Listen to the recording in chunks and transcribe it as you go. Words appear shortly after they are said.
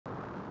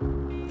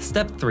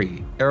Step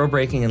 3.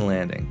 Aerobraking and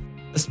landing.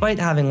 Despite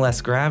having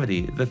less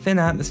gravity, the thin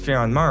atmosphere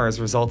on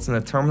Mars results in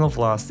a terminal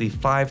velocity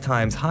 5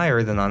 times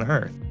higher than on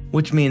Earth,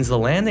 which means the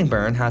landing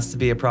burn has to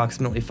be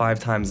approximately 5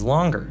 times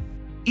longer.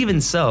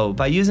 Even so,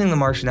 by using the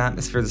Martian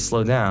atmosphere to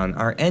slow down,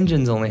 our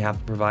engines only have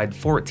to provide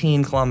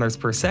 14 kilometers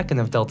per second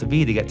of delta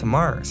V to get to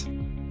Mars.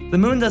 The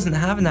Moon doesn't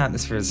have an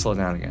atmosphere to slow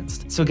down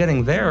against, so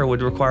getting there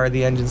would require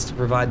the engines to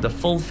provide the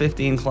full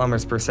 15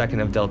 kilometers per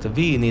second of delta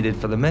V needed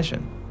for the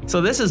mission. So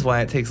this is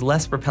why it takes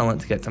less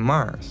propellant to get to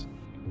Mars.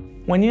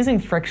 When using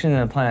friction in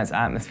a planet's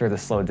atmosphere to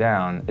slow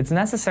down, it's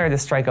necessary to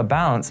strike a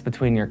balance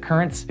between your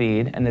current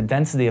speed and the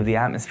density of the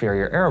atmosphere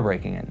you're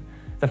aerobraking in.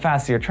 The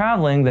faster you're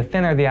traveling, the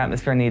thinner the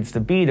atmosphere needs to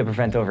be to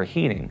prevent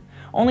overheating.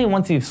 Only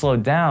once you've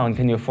slowed down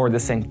can you afford to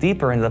sink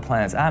deeper into the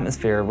planet's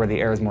atmosphere where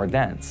the air is more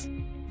dense.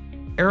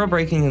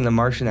 Aerobraking in the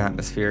Martian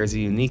atmosphere is a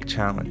unique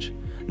challenge,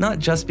 not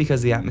just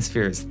because the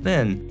atmosphere is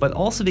thin, but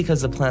also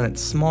because the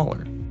planet's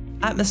smaller.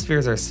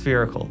 Atmospheres are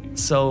spherical,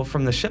 so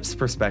from the ship's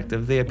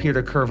perspective, they appear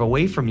to curve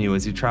away from you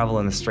as you travel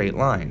in a straight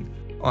line.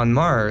 On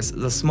Mars,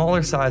 the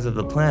smaller size of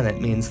the planet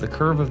means the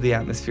curve of the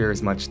atmosphere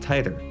is much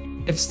tighter.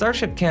 If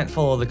Starship can't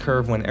follow the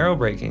curve when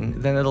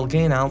aerobraking, then it'll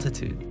gain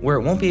altitude, where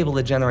it won't be able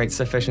to generate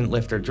sufficient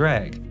lift or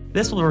drag.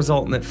 This will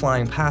result in it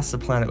flying past the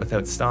planet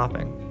without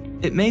stopping.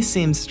 It may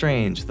seem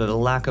strange that a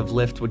lack of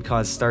lift would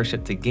cause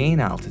Starship to gain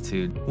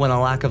altitude, when a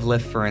lack of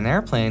lift for an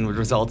airplane would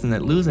result in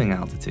it losing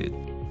altitude.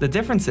 The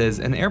difference is,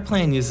 an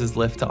airplane uses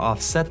lift to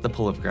offset the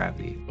pull of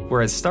gravity,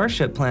 whereas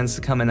Starship plans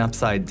to come in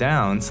upside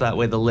down so that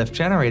way the lift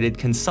generated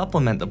can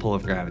supplement the pull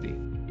of gravity.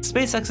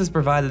 SpaceX has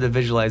provided a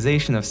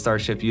visualization of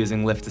Starship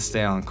using lift to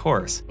stay on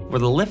course, where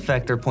the lift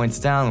vector points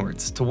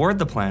downwards, toward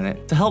the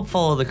planet, to help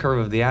follow the curve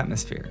of the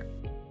atmosphere.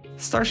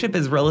 Starship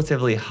is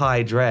relatively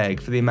high drag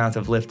for the amount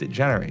of lift it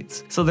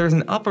generates, so there's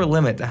an upper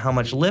limit to how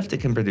much lift it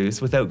can produce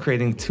without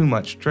creating too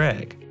much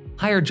drag.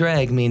 Higher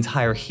drag means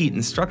higher heat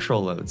and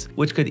structural loads,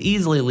 which could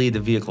easily lead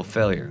to vehicle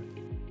failure.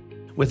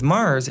 With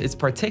Mars, it's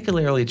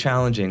particularly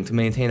challenging to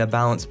maintain a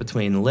balance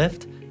between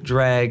lift,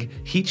 drag,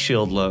 heat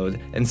shield load,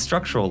 and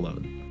structural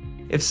load.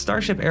 If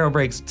Starship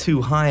aerobrakes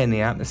too high in the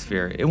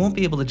atmosphere, it won't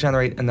be able to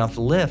generate enough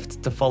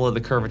lift to follow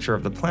the curvature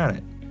of the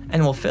planet,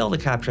 and will fail to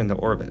capture into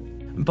orbit.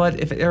 But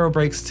if it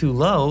aerobrakes too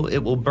low, it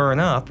will burn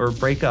up or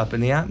break up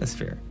in the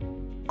atmosphere.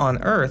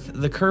 On Earth,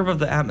 the curve of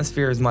the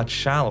atmosphere is much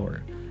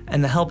shallower,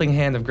 and the helping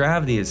hand of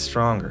gravity is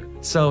stronger,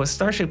 so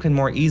Starship can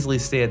more easily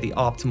stay at the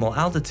optimal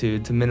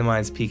altitude to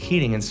minimize peak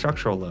heating and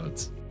structural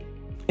loads.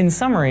 In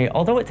summary,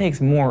 although it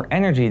takes more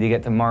energy to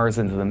get to Mars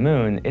and to the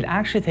Moon, it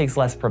actually takes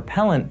less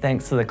propellant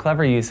thanks to the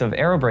clever use of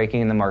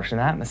aerobraking in the Martian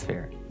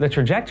atmosphere. The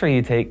trajectory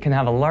you take can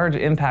have a large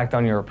impact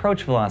on your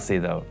approach velocity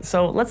though,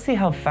 so let's see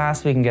how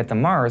fast we can get to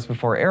Mars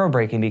before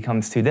aerobraking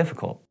becomes too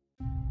difficult.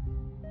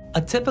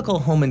 A typical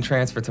Hohmann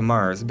transfer to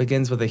Mars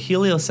begins with a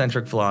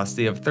heliocentric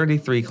velocity of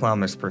 33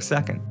 kilometers per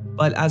second,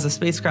 but as a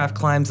spacecraft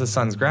climbs the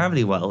Sun's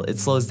gravity well, it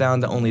slows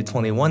down to only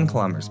 21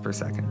 kilometers per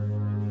second.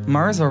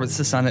 Mars orbits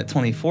the Sun at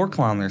 24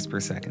 kilometers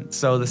per second,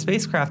 so the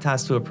spacecraft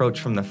has to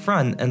approach from the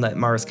front and let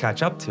Mars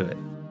catch up to it.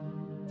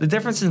 The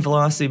difference in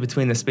velocity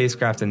between the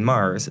spacecraft and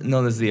Mars,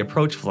 known as the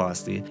approach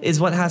velocity, is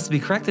what has to be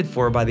corrected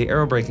for by the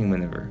aerobraking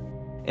maneuver.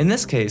 In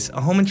this case,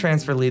 a Hohmann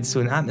transfer leads to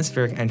an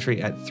atmospheric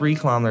entry at 3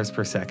 kilometers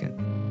per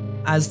second.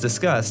 As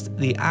discussed,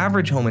 the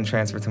average Hohmann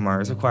transfer to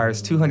Mars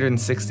requires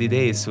 260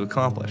 days to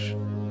accomplish.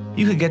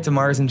 You could get to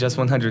Mars in just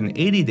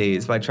 180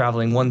 days by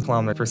traveling 1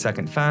 kilometer per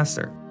second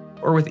faster.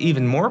 Or with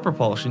even more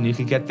propulsion, you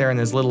could get there in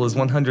as little as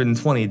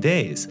 120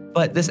 days,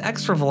 but this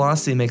extra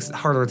velocity makes it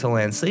harder to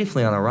land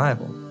safely on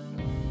arrival.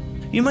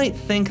 You might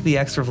think the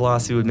extra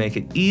velocity would make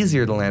it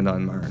easier to land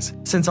on Mars,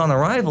 since on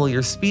arrival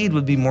your speed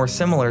would be more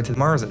similar to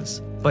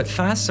Mars's, but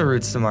faster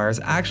routes to Mars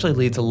actually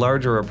lead to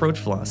larger approach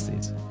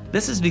velocities.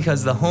 This is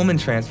because the Hohmann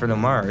transfer to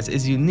Mars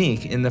is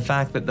unique in the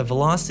fact that the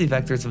velocity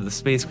vectors of the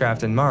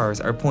spacecraft and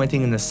Mars are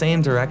pointing in the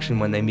same direction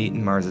when they meet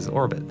in Mars's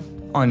orbit.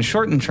 On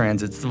shortened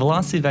transits, the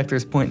velocity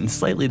vectors point in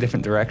slightly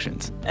different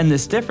directions, and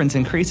this difference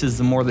increases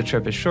the more the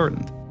trip is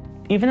shortened.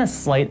 Even a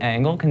slight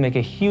angle can make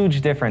a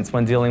huge difference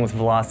when dealing with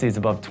velocities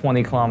above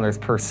 20 kilometers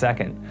per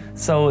second.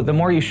 So the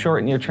more you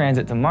shorten your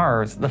transit to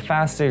Mars, the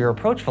faster your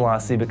approach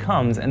velocity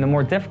becomes and the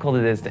more difficult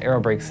it is to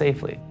aerobrake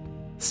safely.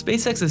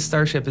 SpaceX's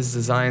Starship is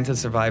designed to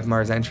survive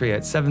Mars entry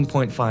at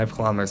 7.5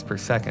 kilometers per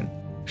second.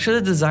 Should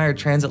a desired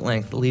transit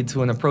length lead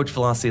to an approach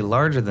velocity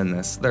larger than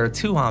this, there are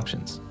two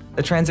options.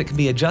 The transit can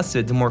be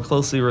adjusted to more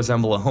closely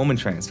resemble a Hohmann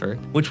transfer,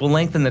 which will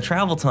lengthen the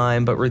travel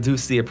time but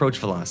reduce the approach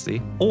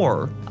velocity,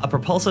 or a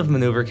propulsive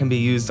maneuver can be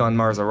used on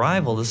Mars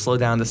arrival to slow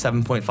down to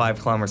 7.5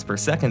 kilometers per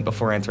second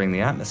before entering the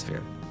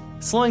atmosphere.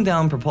 Slowing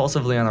down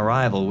propulsively on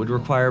arrival would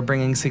require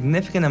bringing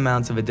significant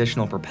amounts of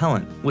additional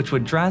propellant, which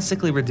would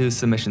drastically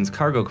reduce the mission's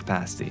cargo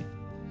capacity.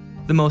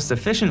 The most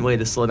efficient way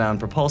to slow down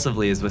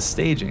propulsively is with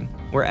staging,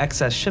 where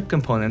excess ship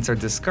components are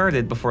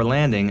discarded before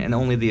landing and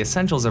only the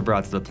essentials are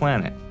brought to the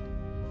planet.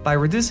 By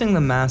reducing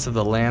the mass of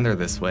the lander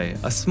this way,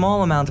 a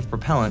small amount of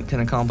propellant can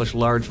accomplish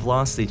large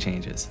velocity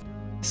changes.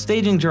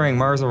 Staging during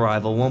Mars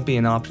arrival won't be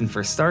an option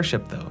for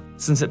Starship though,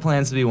 since it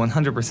plans to be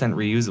 100%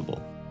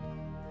 reusable.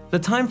 The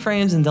time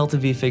frames and delta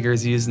V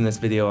figures used in this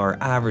video are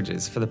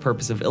averages for the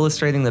purpose of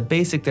illustrating the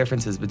basic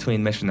differences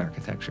between mission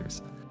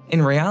architectures.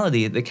 In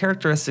reality, the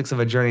characteristics of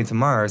a journey to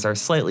Mars are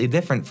slightly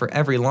different for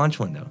every launch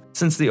window,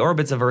 since the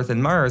orbits of Earth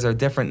and Mars are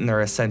different in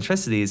their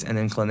eccentricities and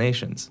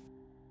inclinations.